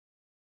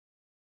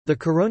The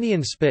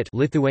Curonian Spit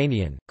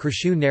Lithuanian,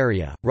 Kurshu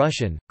Neria,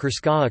 Russian,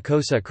 Kurskaya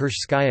Kosa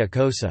Kurskaya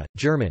Kosa,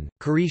 German,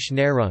 Kurish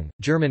Nerung,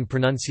 German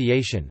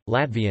pronunciation,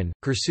 Latvian,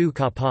 Kursu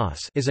Kapas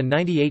is a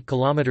 98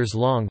 km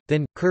long,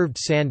 thin, curved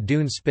sand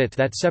dune spit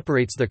that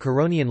separates the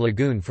Curonian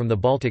Lagoon from the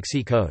Baltic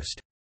Sea coast.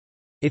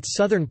 Its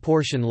southern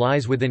portion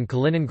lies within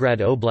Kaliningrad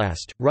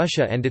Oblast,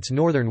 Russia, and its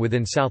northern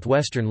within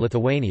southwestern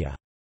Lithuania.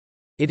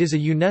 It is a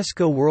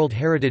UNESCO World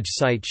Heritage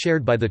Site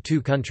shared by the two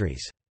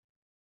countries.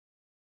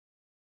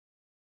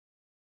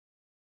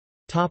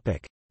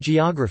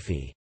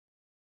 Geography.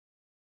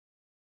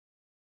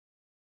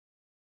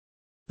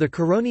 The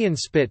Curonian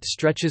Spit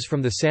stretches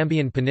from the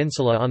Sambian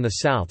Peninsula on the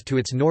south to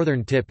its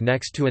northern tip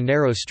next to a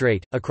narrow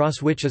strait,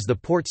 across which is the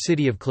port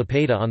city of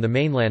Klaipėda on the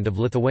mainland of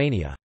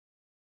Lithuania.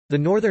 The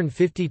northern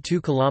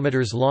 52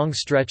 km long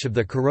stretch of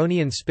the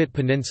Curonian Spit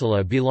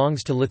Peninsula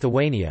belongs to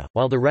Lithuania,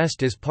 while the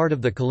rest is part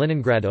of the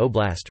Kaliningrad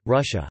Oblast,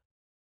 Russia.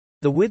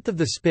 The width of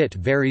the spit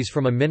varies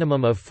from a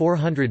minimum of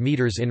 400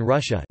 meters in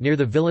Russia near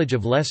the village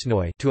of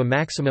Lesnoy to a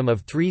maximum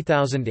of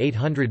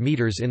 3,800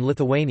 meters in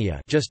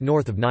Lithuania just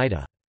north of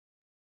Nida.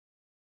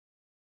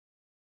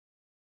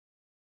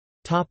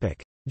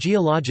 Topic: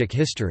 Geologic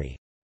history.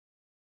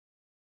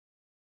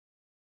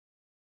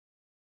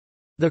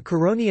 The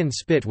Curonian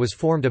Spit was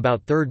formed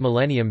about 3rd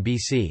millennium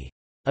BC.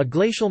 A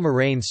glacial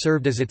moraine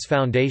served as its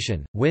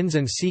foundation. Winds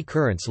and sea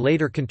currents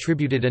later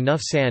contributed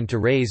enough sand to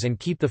raise and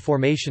keep the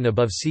formation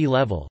above sea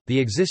level. The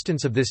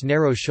existence of this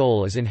narrow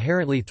shoal is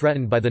inherently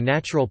threatened by the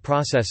natural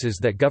processes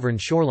that govern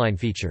shoreline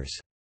features.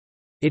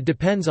 It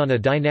depends on a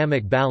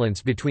dynamic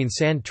balance between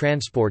sand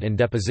transport and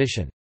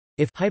deposition.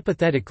 If,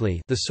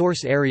 hypothetically, the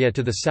source area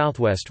to the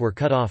southwest were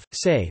cut off,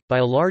 say, by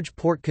a large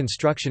port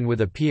construction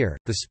with a pier,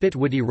 the spit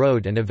would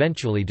erode and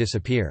eventually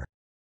disappear.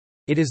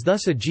 It is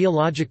thus a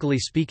geologically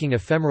speaking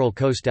ephemeral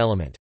coast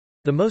element.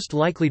 The most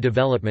likely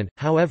development,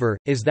 however,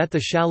 is that the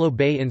shallow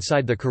bay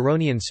inside the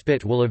Curonian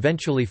Spit will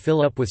eventually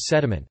fill up with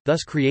sediment,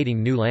 thus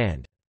creating new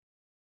land.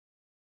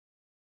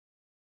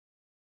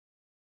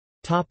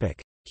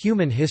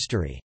 Human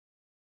history.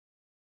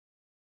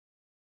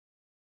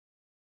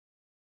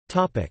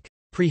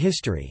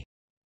 Prehistory.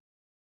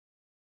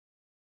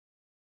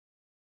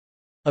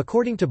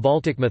 According to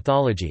Baltic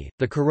mythology,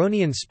 the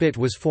Curonian Spit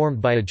was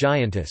formed by a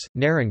giantess,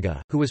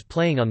 Neringa, who was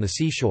playing on the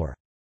seashore.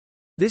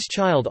 This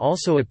child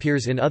also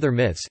appears in other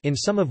myths, in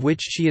some of which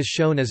she is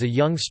shown as a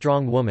young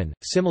strong woman,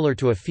 similar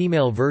to a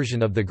female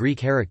version of the Greek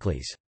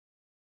Heracles.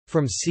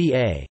 From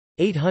ca.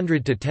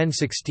 800 to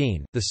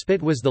 1016, the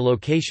Spit was the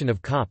location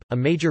of Kop, a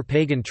major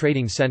pagan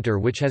trading center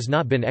which has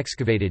not been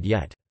excavated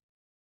yet.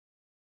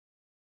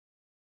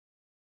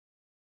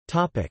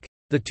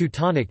 The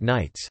Teutonic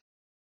Knights.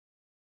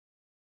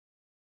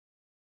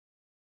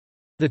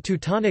 The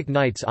Teutonic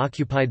Knights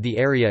occupied the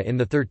area in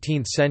the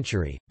 13th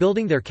century,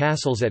 building their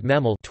castles at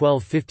Memel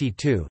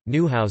 1252,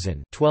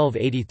 Neuhausen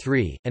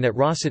 1283, and at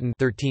Rossitten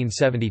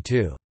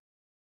 1372.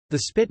 The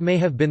Spit may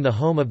have been the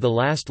home of the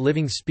last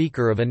living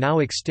speaker of a now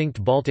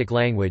extinct Baltic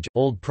language,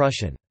 Old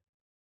Prussian.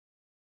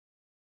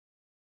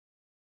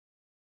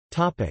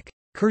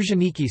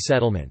 Kurzheniki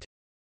settlement.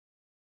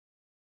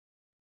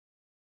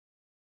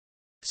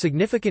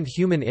 Significant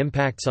human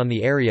impacts on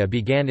the area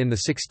began in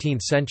the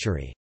 16th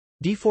century.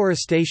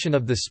 Deforestation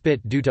of the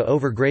Spit due to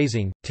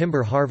overgrazing,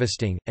 timber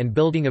harvesting, and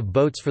building of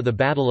boats for the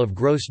Battle of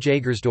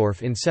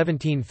Gross-Jägersdorf in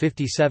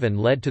 1757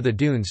 led to the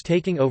dunes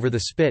taking over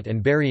the Spit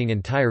and burying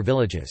entire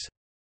villages.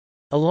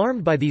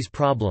 Alarmed by these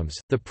problems,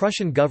 the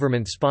Prussian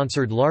government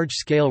sponsored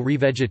large-scale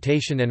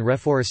revegetation and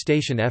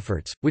reforestation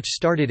efforts, which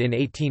started in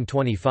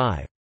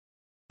 1825.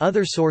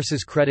 Other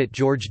sources credit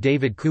George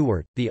David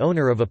Kuwert, the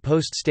owner of a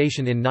post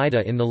station in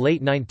Nida in the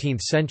late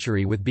 19th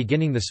century, with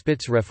beginning the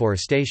Spit's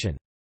reforestation.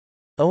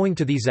 Owing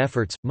to these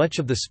efforts, much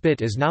of the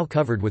Spit is now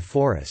covered with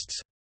forests.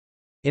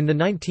 In the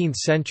 19th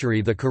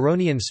century, the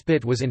Curonian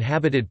Spit was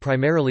inhabited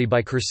primarily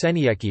by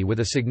Kursenieki, with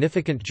a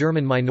significant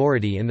German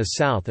minority in the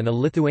south and a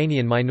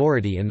Lithuanian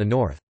minority in the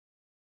north.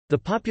 The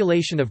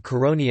population of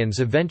Curonians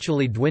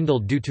eventually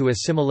dwindled due to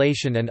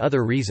assimilation and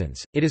other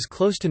reasons. It is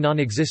close to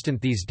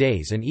non-existent these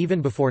days and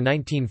even before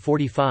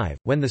 1945,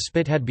 when the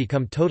Spit had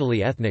become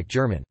totally ethnic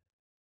German.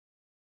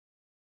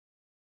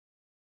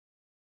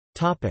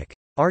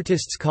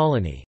 Artists'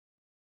 colony.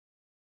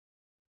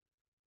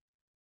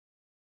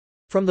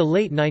 From the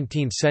late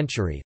 19th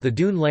century, the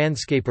dune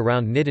landscape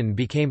around Nidden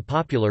became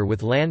popular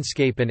with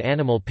landscape and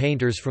animal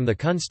painters from the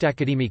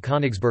Kunstakademi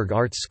Königsberg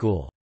Arts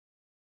School.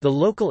 The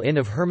local inn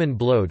of Herman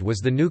Blode was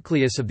the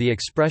nucleus of the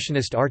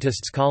expressionist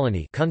artists'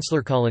 colony,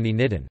 Kunstlerkoloni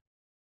Nidden.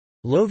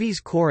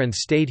 Lovis Corinth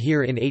stayed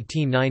here in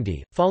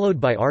 1890,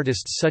 followed by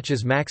artists such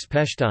as Max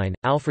Pechstein,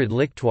 Alfred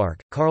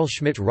Lichtwark, Carl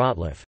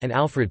Schmidt-Rottluff, and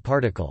Alfred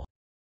Partikel.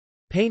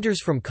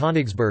 Painters from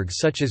Königsberg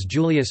such as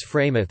Julius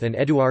Freimuth and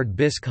Eduard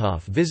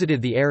Bischoff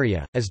visited the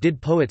area, as did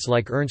poets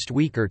like Ernst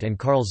Wiechert and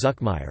Karl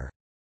Zuckmayer.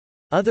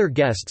 Other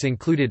guests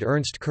included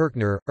Ernst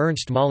Kirchner,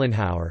 Ernst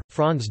Mollenhauer,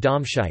 Franz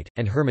Domscheit,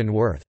 and Hermann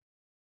Wirth.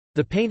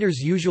 The painters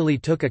usually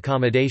took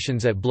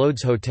accommodations at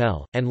Blode's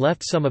hotel, and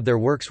left some of their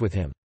works with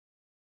him.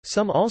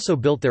 Some also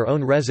built their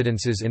own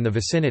residences in the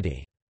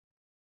vicinity.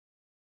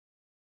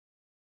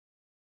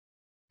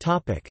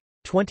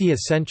 20th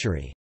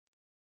century.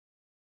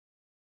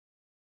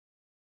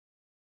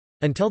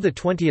 Until the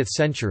 20th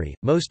century,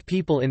 most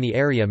people in the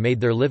area made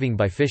their living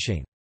by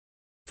fishing.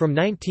 From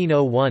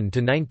 1901 to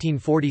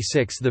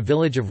 1946 the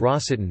village of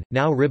Rossitten,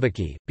 now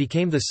Ribiki,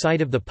 became the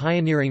site of the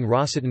pioneering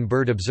Rossitten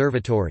Bird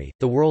Observatory,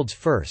 the world's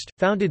first,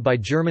 founded by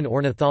German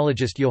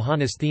ornithologist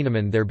Johannes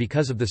Thienemann there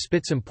because of the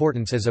Spit's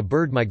importance as a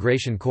bird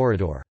migration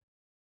corridor.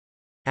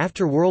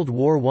 After World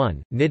War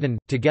I, Knippen,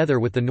 together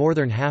with the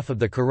northern half of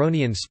the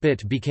Curonian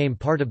Spit, became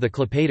part of the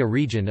Klaipėda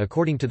region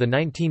according to the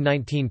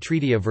 1919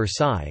 Treaty of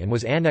Versailles and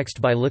was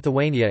annexed by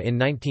Lithuania in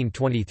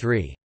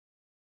 1923.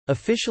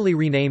 Officially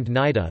renamed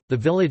Nida, the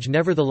village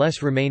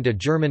nevertheless remained a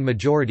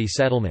German-majority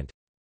settlement.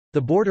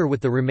 The border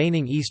with the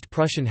remaining East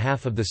Prussian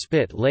half of the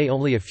Spit lay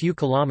only a few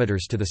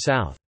kilometers to the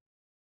south.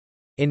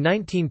 In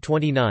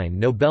 1929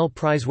 Nobel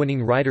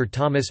Prize-winning writer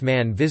Thomas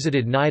Mann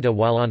visited Nida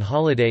while on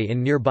holiday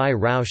in nearby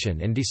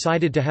Rauschen and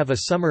decided to have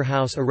a summer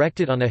house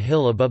erected on a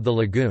hill above the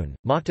lagoon,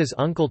 mocked as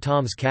Uncle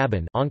Tom's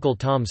Cabin, Uncle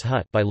Tom's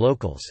Hut by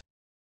locals.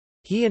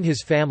 He and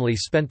his family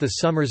spent the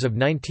summers of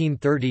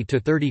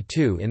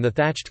 1930–32 in the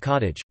thatched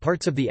cottage.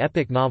 Parts of the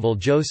epic novel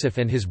Joseph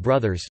and His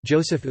Brothers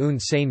Joseph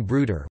und seine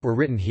Brüder were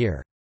written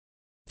here.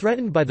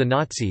 Threatened by the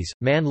Nazis,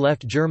 Mann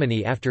left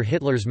Germany after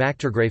Hitler's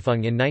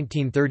Machtergreifung in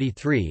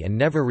 1933 and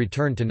never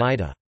returned to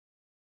Nida.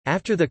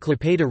 After the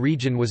Klaipėda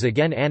region was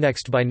again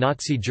annexed by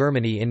Nazi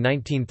Germany in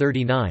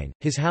 1939,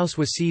 his house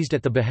was seized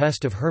at the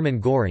behest of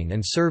Hermann Göring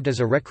and served as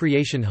a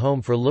recreation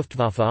home for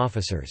Luftwaffe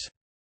officers.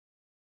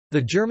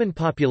 The German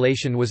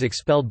population was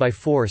expelled by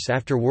force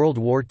after World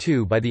War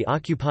II by the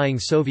occupying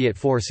Soviet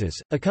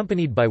forces,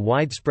 accompanied by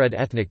widespread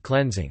ethnic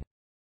cleansing.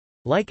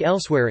 Like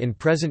elsewhere in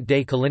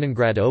present-day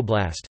Kaliningrad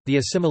Oblast, the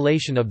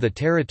assimilation of the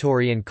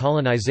territory and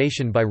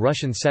colonization by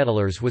Russian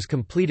settlers was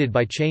completed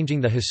by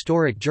changing the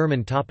historic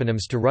German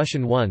toponyms to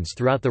Russian ones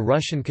throughout the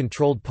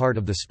Russian-controlled part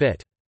of the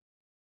Spit.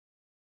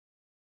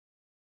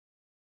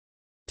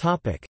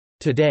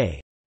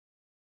 Today.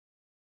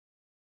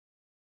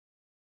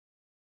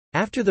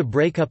 After the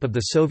breakup of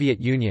the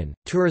Soviet Union,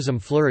 tourism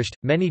flourished.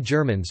 Many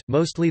Germans,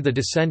 mostly the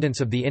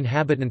descendants of the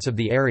inhabitants of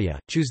the area,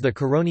 choose the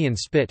Curonian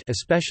Spit,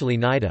 especially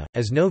Nida,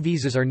 as no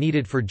visas are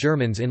needed for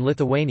Germans in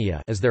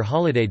Lithuania, as their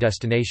holiday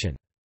destination.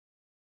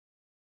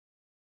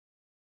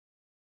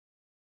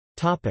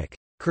 Topic: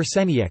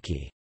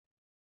 Kursenieki.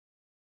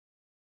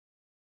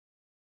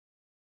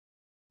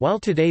 While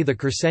today the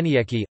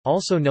Kursenieki,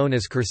 also known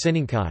as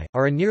Kursininkai,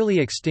 are a nearly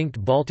extinct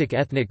Baltic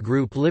ethnic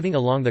group living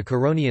along the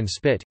Curonian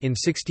Spit, in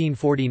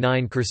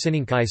 1649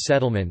 Kursininkai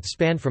settlement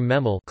spanned from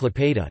Memel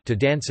to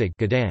Danzig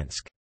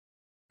Gdansk.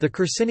 The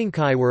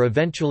Kursininkai were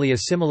eventually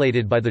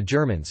assimilated by the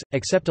Germans,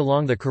 except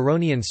along the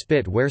Curonian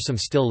Spit where some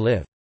still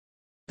live.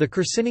 The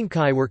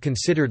Kursininkai were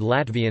considered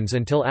Latvians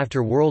until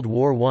after World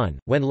War I,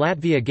 when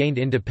Latvia gained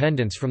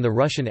independence from the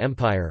Russian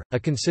Empire, a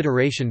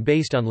consideration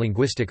based on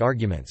linguistic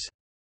arguments.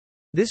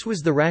 This was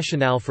the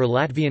rationale for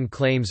Latvian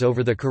claims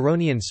over the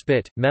Curonian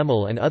Spit,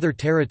 Memel and other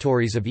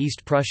territories of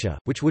East Prussia,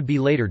 which would be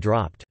later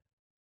dropped.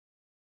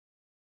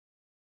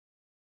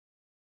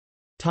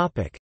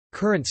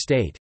 Current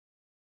state.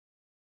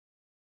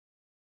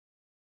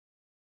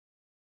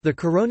 The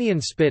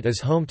Curonian Spit is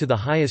home to the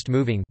highest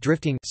moving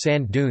drifting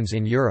sand dunes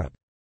in Europe.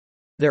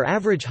 Their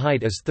average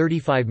height is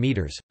 35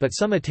 meters, but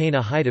some attain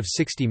a height of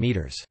 60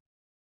 meters.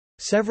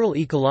 Several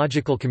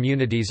ecological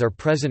communities are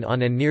present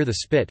on and near the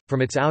Spit,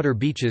 from its outer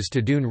beaches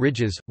to dune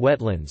ridges,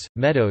 wetlands,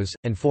 meadows,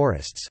 and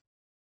forests.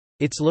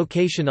 Its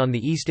location on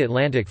the East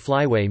Atlantic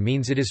Flyway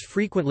means it is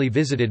frequently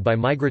visited by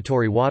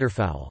migratory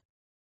waterfowl.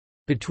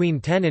 Between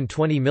 10 and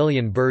 20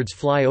 million birds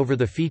fly over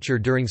the feature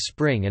during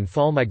spring and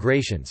fall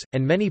migrations,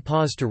 and many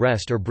pause to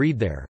rest or breed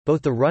there.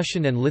 Both the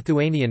Russian and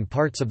Lithuanian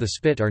parts of the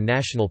Spit are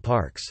national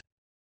parks.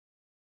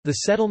 The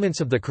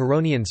settlements of the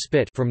Curonian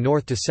Spit from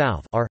north to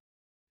south are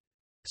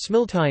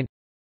Smiltynė,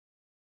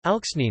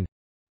 Alksnė,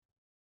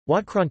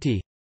 Wadkrantė,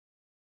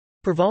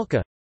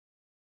 Pervalka,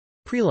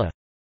 Prila,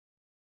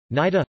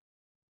 Nida,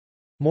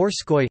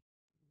 Morskoy,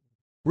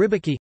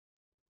 Ribiki,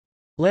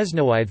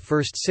 Lesnoide.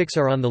 First six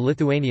are on the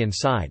Lithuanian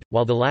side,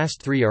 while the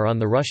last three are on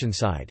the Russian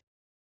side.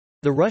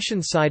 The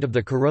Russian side of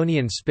the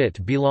Curonian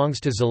Spit belongs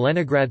to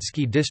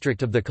Zeleningradsky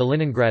district of the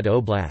Kaliningrad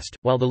Oblast,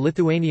 while the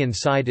Lithuanian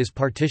side is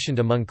partitioned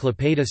among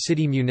Klaipėda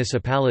City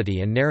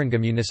Municipality and Neringa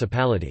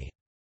Municipality.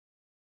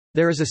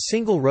 There is a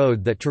single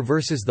road that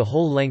traverses the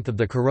whole length of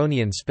the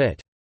Curonian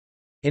Spit.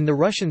 In the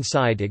Russian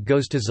side it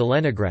goes to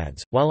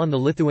Zelenigrads, while on the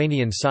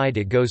Lithuanian side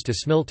it goes to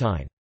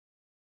Smiltynė.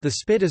 The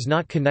Spit is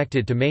not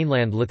connected to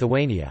mainland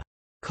Lithuania.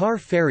 Car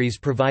ferries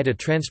provide a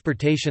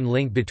transportation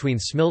link between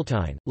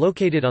Smiltynė,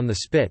 located on the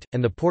Spit,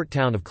 and the port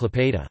town of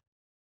Klaipėda.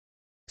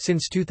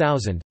 Since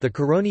 2000, the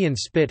Curonian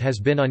Spit has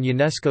been on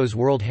UNESCO's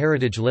World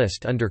Heritage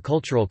List under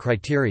cultural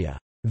criteria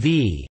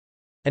V.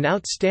 An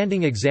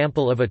outstanding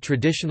example of a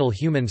traditional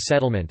human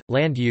settlement,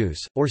 land use,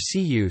 or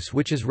sea use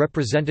which is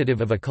representative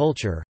of a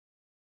culture,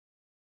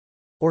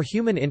 or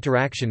human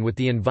interaction with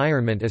the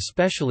environment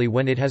especially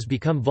when it has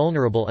become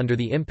vulnerable under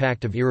the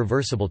impact of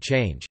irreversible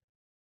change.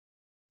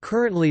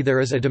 Currently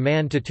there is a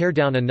demand to tear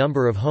down a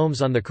number of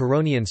homes on the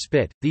Curonian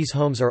Spit. These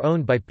homes are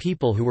owned by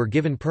people who were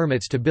given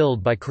permits to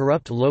build by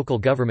corrupt local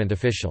government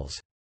officials.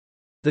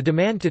 The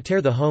demand to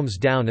tear the homes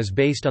down is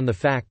based on the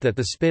fact that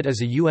the Spit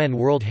is a UN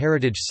World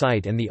Heritage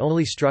Site and the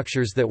only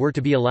structures that were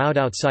to be allowed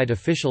outside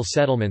official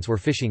settlements were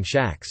fishing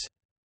shacks.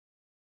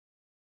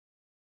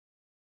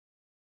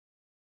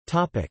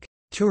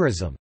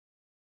 Tourism.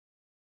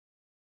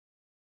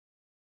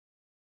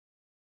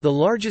 The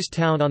largest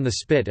town on the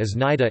Spit is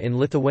Nida in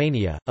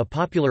Lithuania, a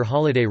popular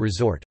holiday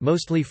resort,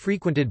 mostly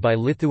frequented by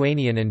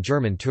Lithuanian and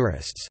German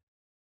tourists.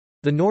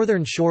 The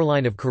northern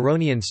shoreline of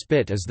Curonian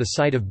Spit is the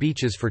site of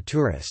beaches for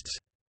tourists.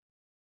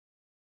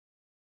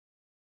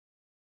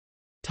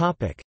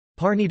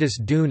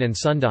 Parnidis dune and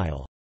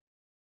sundial.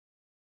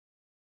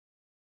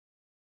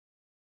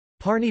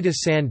 Parnidis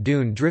sand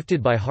dune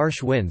drifted by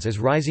harsh winds is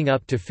rising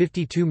up to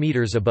 52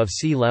 meters above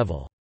sea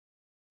level.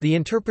 The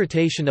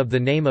interpretation of the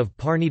name of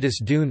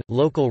Parnidis dune,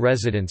 local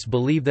residents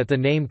believe that the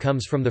name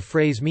comes from the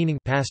phrase meaning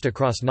passed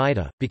across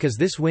Nida, because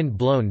this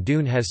wind-blown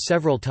dune has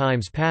several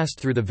times passed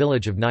through the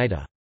village of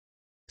Nida.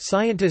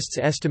 Scientists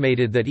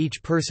estimated that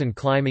each person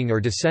climbing or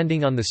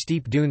descending on the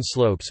steep dune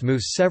slopes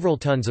moves several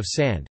tons of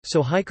sand,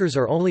 so hikers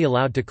are only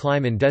allowed to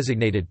climb in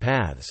designated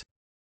paths.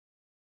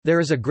 There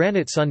is a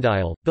granite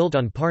sundial, built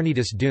on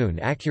Parnidis dune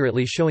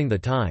accurately showing the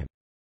time.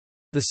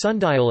 The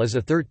sundial is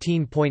a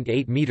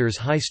 13.8 meters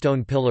high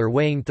stone pillar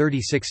weighing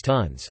 36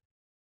 tons.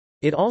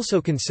 It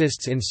also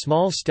consists in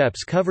small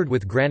steps covered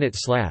with granite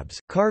slabs,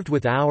 carved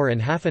with hour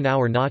and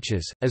half-an-hour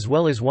notches, as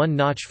well as one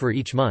notch for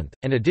each month,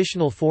 and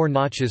additional 4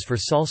 notches for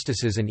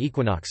solstices and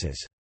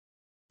equinoxes.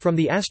 From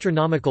the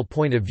astronomical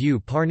point of view,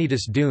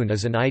 Parnidis dune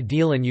is an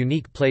ideal and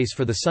unique place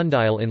for the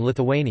sundial in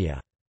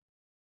Lithuania.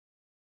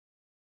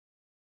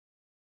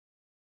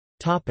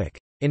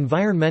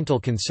 Environmental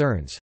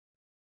concerns.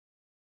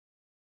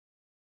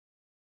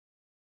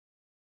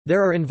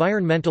 There are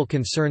environmental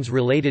concerns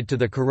related to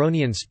the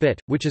Curonian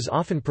Spit, which is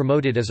often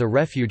promoted as a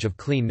refuge of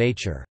clean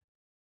nature.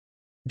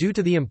 Due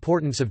to the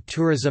importance of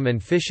tourism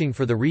and fishing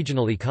for the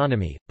regional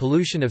economy,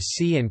 pollution of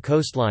sea and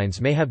coastlines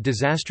may have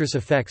disastrous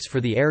effects for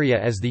the area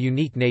as the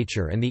unique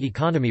nature and the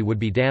economy would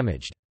be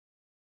damaged.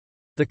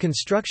 The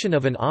construction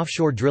of an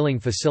offshore drilling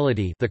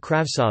facility, the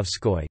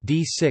Kravtsovskoye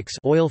D6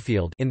 oil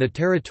field in the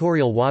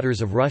territorial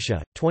waters of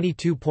Russia,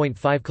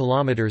 22.5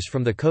 kilometers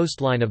from the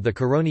coastline of the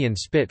Curonian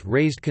Spit,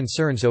 raised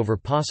concerns over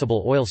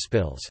possible oil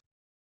spills.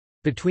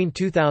 Between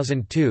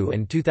 2002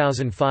 and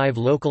 2005,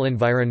 local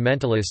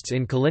environmentalists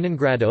in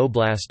Kaliningrad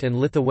Oblast and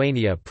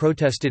Lithuania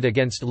protested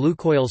against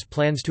Lukoil's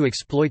plans to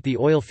exploit the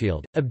oil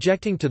field,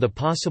 objecting to the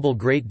possible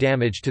great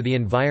damage to the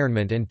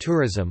environment and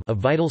tourism, a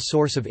vital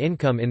source of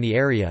income in the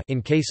area,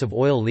 in case of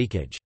oil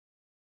leakage.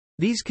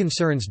 These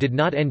concerns did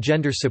not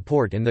engender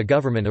support in the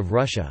government of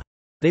Russia.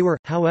 They were,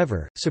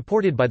 however,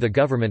 supported by the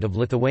government of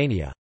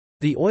Lithuania.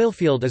 The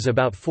oilfield is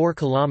about 4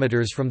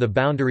 kilometers from the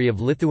boundary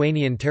of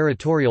Lithuanian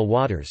territorial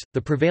waters.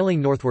 The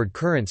prevailing northward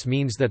currents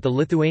means that the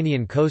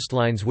Lithuanian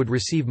coastlines would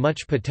receive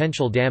much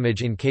potential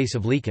damage in case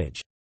of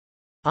leakage.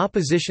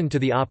 Opposition to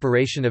the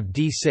operation of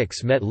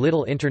D6 met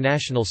little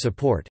international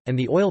support, and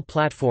the oil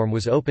platform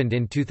was opened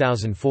in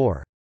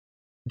 2004.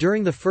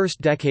 During the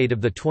first decade of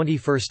the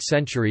 21st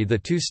century, the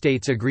two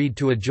states agreed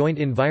to a joint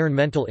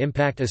environmental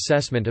impact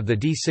assessment of the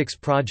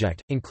D6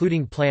 project,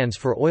 including plans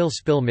for oil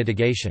spill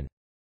mitigation.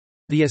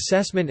 The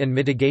assessment and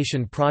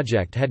mitigation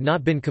project had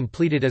not been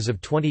completed as of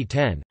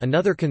 2010.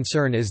 Another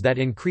concern is that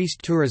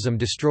increased tourism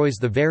destroys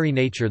the very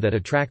nature that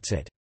attracts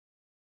it.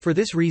 For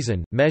this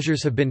reason,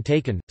 measures have been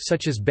taken,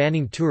 such as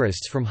banning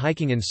tourists from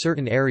hiking in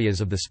certain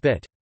areas of the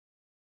Spit.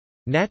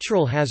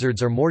 Natural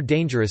hazards are more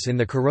dangerous in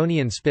the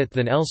Curonian Spit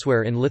than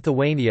elsewhere in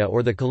Lithuania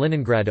or the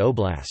Kaliningrad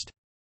Oblast.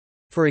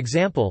 For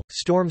example,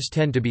 storms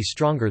tend to be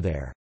stronger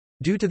there.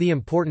 Due to the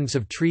importance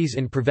of trees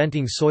in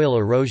preventing soil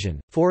erosion,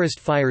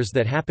 forest fires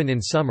that happen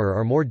in summer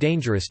are more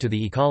dangerous to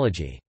the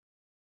ecology.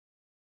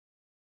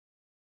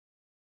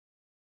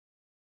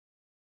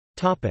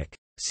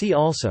 See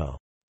also: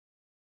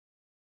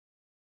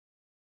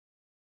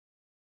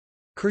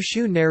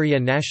 Kuršių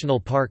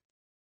National Park,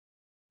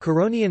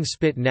 Curonian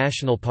Spit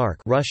National Park,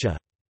 Russia.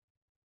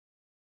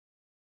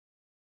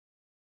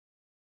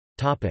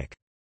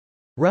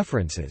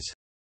 References.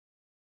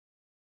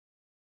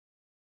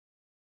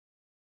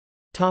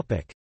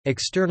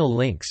 External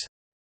links.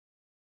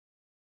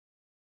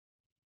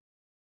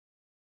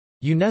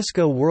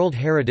 UNESCO World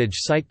Heritage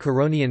Site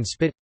Curonian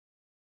Spit,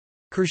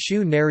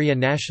 Kuršių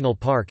National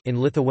Park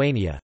in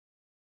Lithuania,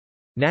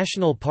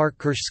 National Park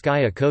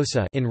Kurskaya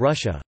Kosa in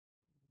Russia,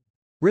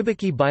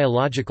 Rybiky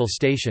Biological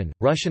Station,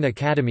 Russian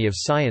Academy of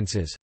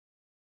Sciences,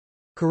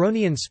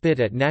 Curonian Spit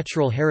at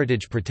Natural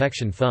Heritage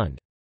Protection Fund.